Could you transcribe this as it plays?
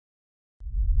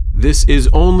This is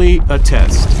only a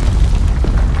test.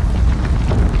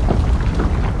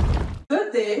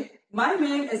 Good day. My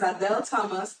name is Adele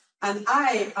Thomas, and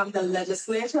I am the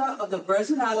Legislature of the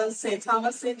Virgin Islands St.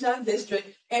 Thomas St. John District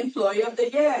Employee of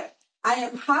the Year. I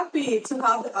am happy to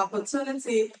have the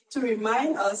opportunity to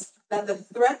remind us that the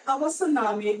threat of a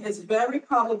tsunami is very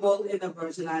probable in the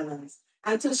Virgin Islands,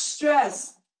 and to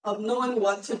stress of knowing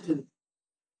what to do.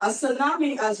 A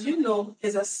tsunami, as you know,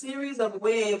 is a series of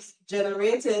waves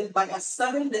generated by a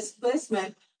sudden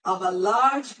displacement of a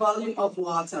large volume of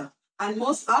water, and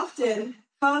most often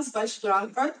caused by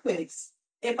strong earthquakes.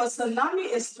 If a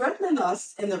tsunami is threatening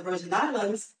us in the Virgin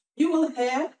Islands, you will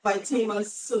hear by FEMA's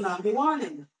tsunami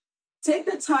warning. Take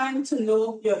the time to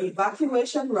know your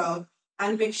evacuation route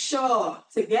and make sure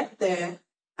to get there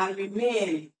and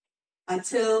remain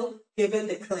until given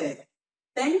the clear.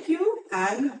 Thank you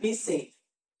and be safe.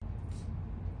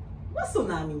 What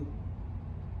tsunami?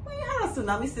 We ain't had a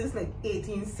tsunami since like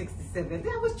 1867. They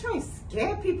was trying to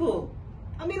scare people.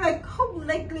 I mean, like, how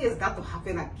likely is that to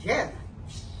happen again?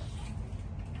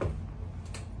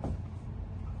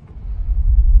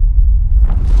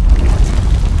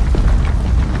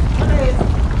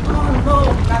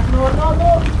 Oh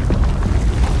no.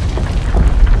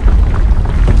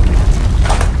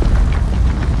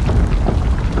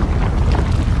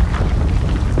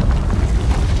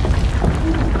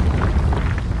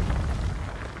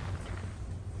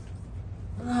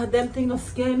 Them things don't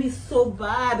scare me so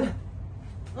bad.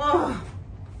 Oh.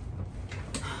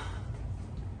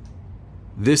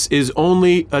 This is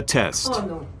only a test. Oh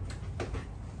no.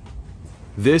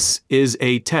 This is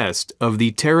a test of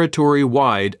the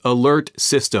territory-wide alert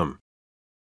system.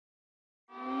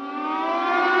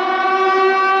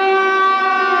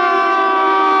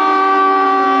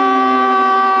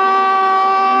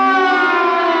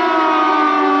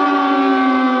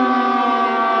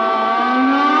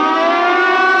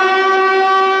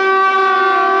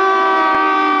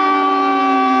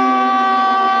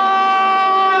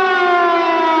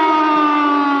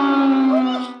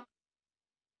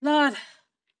 Lord,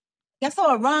 guess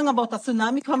I was wrong about a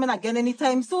tsunami coming again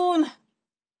anytime soon.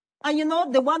 And you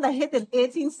know, the one that hit in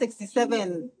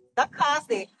 1867, that caused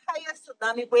the highest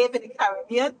tsunami wave in the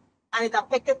Caribbean, and it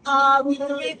affected all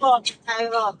 3 of the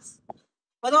islands.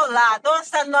 But oh Lord, don't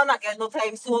send none again no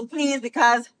time soon, please,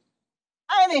 because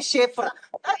I ain't in shape for that.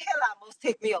 That hell almost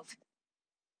take me out.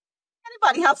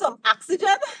 Anybody have some oxygen?